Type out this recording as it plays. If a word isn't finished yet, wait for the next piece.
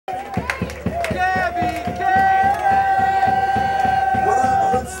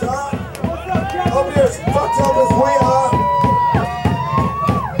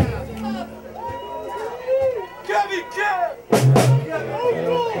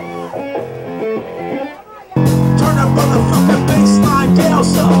Turn that motherfucking bassline down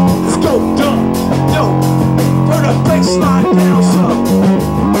some. Let's go dumb. Yo, turn the bassline down some.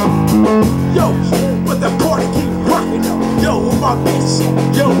 Yo, but the party keep rocking up. Yo, with my bitch.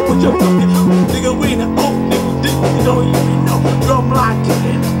 Yo, with your fucking nigga, we in the Oakland. You don't even know. Drum line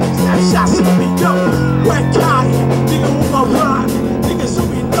kicking. Snapshots of me. Yo, wet Kanye. Nigga, with my rhyme. Nigga, so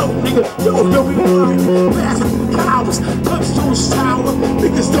we know. Nigga, yo, we rhyme. Fast cowards. Punchstone sour.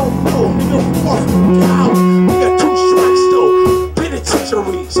 Niggas don't know. Nigga, off cowards. Nigga, 2 strikes though.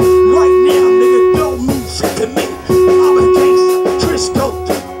 Penitentiaries. Right now, nigga, don't mean shit to me. I'm a gangster. Trisco.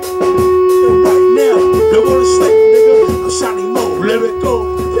 Right now, don't go to sleep, nigga. I'm Shiny Mo. Lyrical.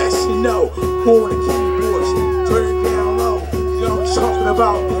 Yes, you know. Who on the keyboards? Turn it down low. You know what I'm talking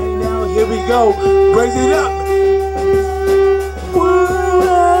about. Right now, here we go. Raise it up.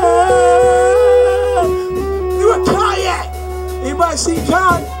 Anybody see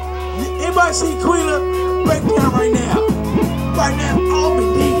Kai? Anybody see Queen? Break down right now. Right now, all we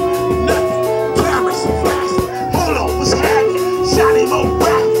need, nothing. Cameras flash. Hold on, what's happening? Shiny Mo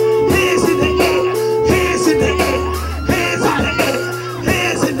rap. Hands in the air. Hands in the air. Hands in the air.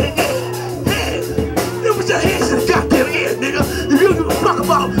 Hands in the air. Hands. It was your hands in the goddamn air, nigga. If you don't give a fuck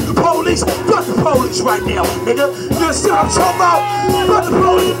about the police, fuck the police right now, nigga. You understand what I'm talking about? Fuck the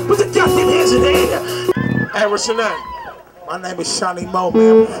police. Put the goddamn hands in the air. Hey, what's your name? My name is Shiny Mo,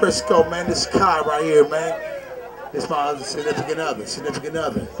 man, from Frisco, man. This is Kai right here, man. This is my other significant other. Shiny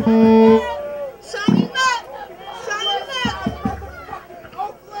Mo! Shiny Mo!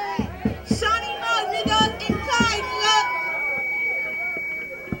 Oakland! Shiny Mo, nigga, and Kai, nigga!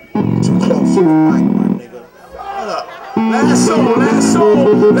 Too close to the mic, my nigga. Hold up. Last song.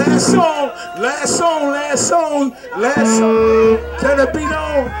 Turn the beat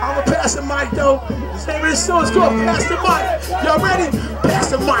on. I'ma pass the mic, though. Name of this song is called Pass the Mic. Y'all ready?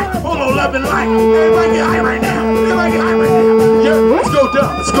 Pass the mic. Hold on, love and light. Everybody get high right now. Yeah, let's go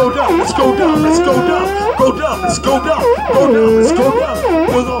dumb. Let's go dumb. Let's go dumb. Let's go dumb. Go dumb. Let's go dumb. Go dumb. Let's go dumb.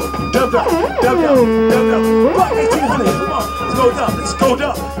 Go dumb. Dumb. Fuck 1800. Come on. Let's go dumb. Let's go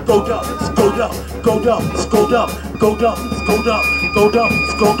dumb. Go dumb. Let's go dumb. Go dumb. Let's go dumb. Go dumb. Let's go dumb. Go dumb.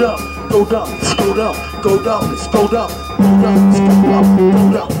 Let's go dumb. Go dumb. Let's go dumb. Go dumb. Let's go dumb. Go dumb. Let's go dumb. Go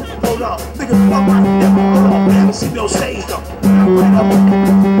dumb. Hold up, nigga, fuck right there. Hold on, never see no stage though. Right up,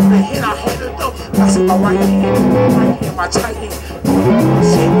 the hit I hit it though. That's my right hand, my tight hand.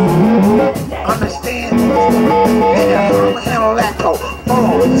 Shit, understand? Nigga, I'ma handle that though.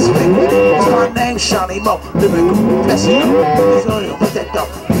 Hold on, it's my name, Shiny Mo. Lyrical, that's it. It's on you, what's that though?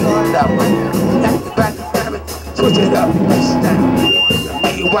 Turn it up right now. Back, switch it up, place it down.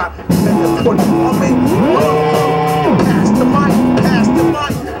 Me, rock, and the 40 on me. Pass the mic, pass the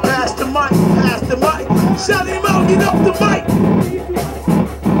mic. Pass the mic. Shiny Mo, get up the mic.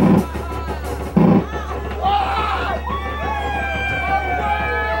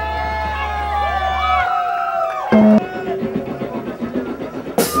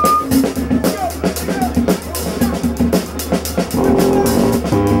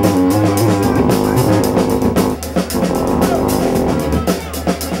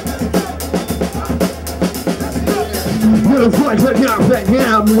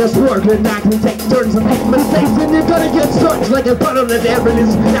 Let's work and I can take turns and make mistakes, and you're gonna get stuck like a butt on the devil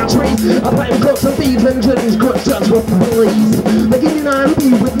is now trees. I play crooks and thieves and drillings, crooks just with the police. They get in on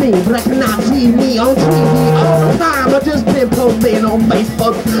be with me, but I cannot see me on TV all the time. I just been posting on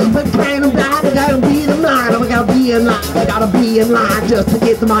Facebook, but kind of bad. I gotta be in line, I gotta be in line, I gotta be in line just to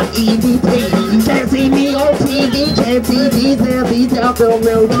get to my EDT. Can't see me on TV, can't see these there, these out there,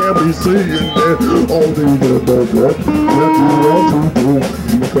 no, can't be seeing there. All these what you want to do.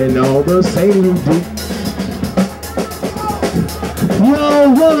 You can all the same you do. Yo,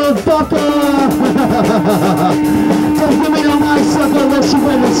 motherfucker! Don't give me no mic, sucker, unless you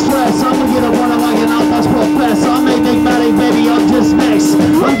in the stress. I'm gonna get a runner like an almost professor. I may think about it, baby, I'm just next.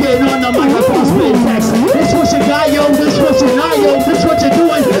 I'm getting on the microphone, spit text. This what you got, yo, this what you not, yo. This what you're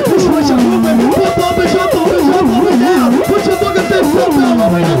doing, this what you're moving. Pump up and jump up and jump up and down. Put your fucking fist up and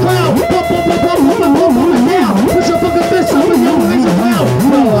over in the crowd. Pump up and down. Put your fucking fist up and over in the crowd.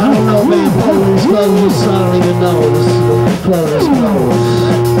 No, I don't know, man. Polish clothes, I don't even know. Polish clothes.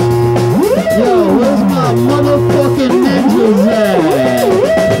 Yo, where's my motherfucking ninjas at?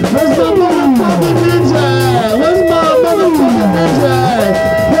 Where's my motherfucking ninja at? Where's my motherfucking ninja at?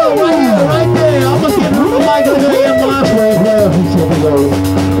 Yo, right here, right there. I'm gonna get the mic over here, my way here. Here we go.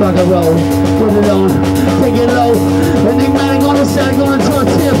 Rock and roll. Put it on. Take it low. And they man gonna say, gonna turn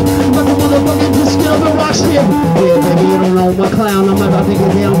tip. Like a motherfucking just get on the rock shit. Yeah, baby, you don't know my clown. I'm about to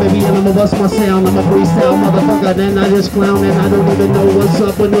get down, baby, and I'ma bust my sound. I'm a freestyle motherfucker. Then I just clown and I don't even know what's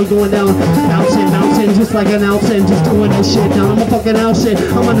up when they're going down. Bouncing, just like an ounce, and just doing this shit. Now I'm a fucking ounce it.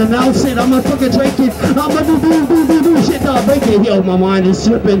 I'm gonna announce it. I'm gonna fucking drink it. I'm gonna do shit. Now break it. Yo, my mind is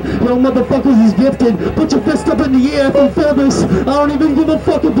slipping. Yo, motherfuckers is gifted. Put your fist up in the air if you feel this. I don't even give a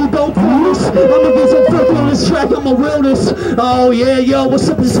fuck if you don't feel this. I'm gonna get some fucking on this track. I'm a realness. Oh yeah, yo, what's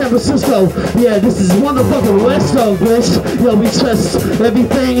up in San Francisco? Yeah, this is motherfucking West Coast, bitch. Yo, we trust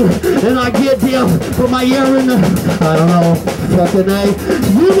everything, and I get there for my year in the, I don't know, fucking A.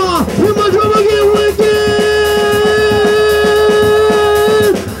 You my drummer get wicked!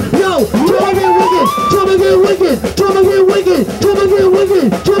 Yo, drummer get wicked, drummer get wicked, drummer get wicked, drummer get wicked,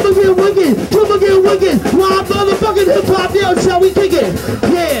 drummer get wicked, drummer get wicked. Live motherfucking hip hop, yo, that's how we kick it.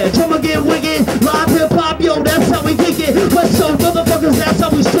 Yeah, drummer get wicked, live hip hop, yo, that's how we kick it. West Coast motherfuckers, that's how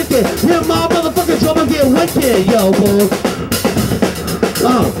we stick it. Yeah, my motherfucking drummer get wicked, yo, boy.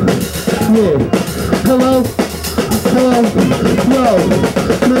 Yeah. Hello, yo,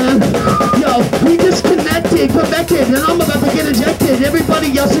 man, yo, we disconnected, connected, and I'm about to get ejected.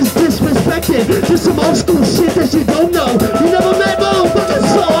 Everybody else is disrespected. Just some old school shit that you don't know. You never met my own fucking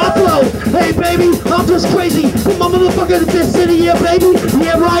soul. I flow. Hey, baby, I'm just crazy. Put my motherfucker in this city, yeah, baby.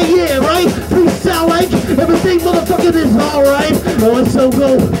 Yeah, right. Freestyle like everything, motherfucking is alright. Oh, let's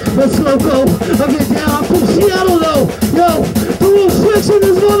go. I get down. I'm from Seattle, though. Yo, do a switch in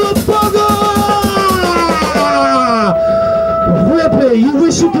this motherfucker. Rip it. You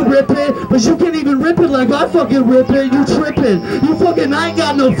wish you could rip it, but you can't even rip it like I fucking rip it. You tripping. You fucking, I ain't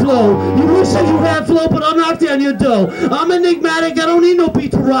got no flow. You wish that you had flow, but I'll knock down your dough. I'm enigmatic. I don't need no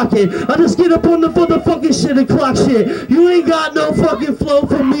beat to rock it. I just get up on the fucking shit and clock shit. You ain't got no fucking flow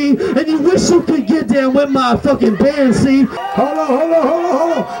from me, and you wish you could get down with my fucking band, see? Hold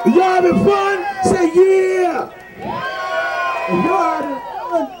on. Y'all having fun? Say yeah. If y'all having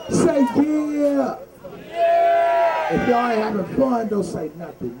fun, say yeah. If y'all ain't having fun, don't say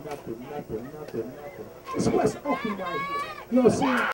nothing. It's West Oakland right here. You know what I'm saying?